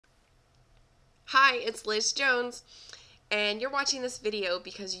Hi, it's Liz Jones, and you're watching this video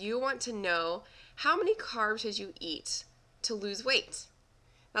because you want to know how many carbs should you eat to lose weight?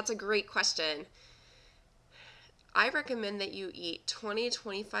 That's a great question. I recommend that you eat 20 to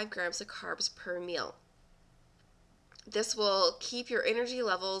 25 grams of carbs per meal. This will keep your energy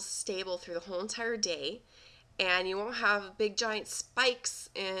levels stable through the whole entire day, and you won't have big giant spikes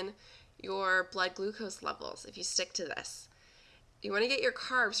in your blood glucose levels if you stick to this. You want to get your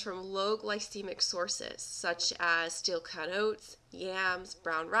carbs from low glycemic sources, such as steel-cut oats, yams,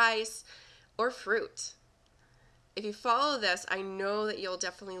 brown rice, or fruit. If you follow this, I know that you'll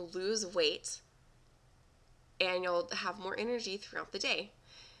definitely lose weight and you'll have more energy throughout the day.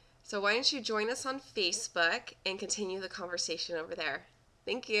 So why don't you join us on Facebook and continue the conversation over there?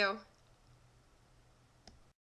 Thank you.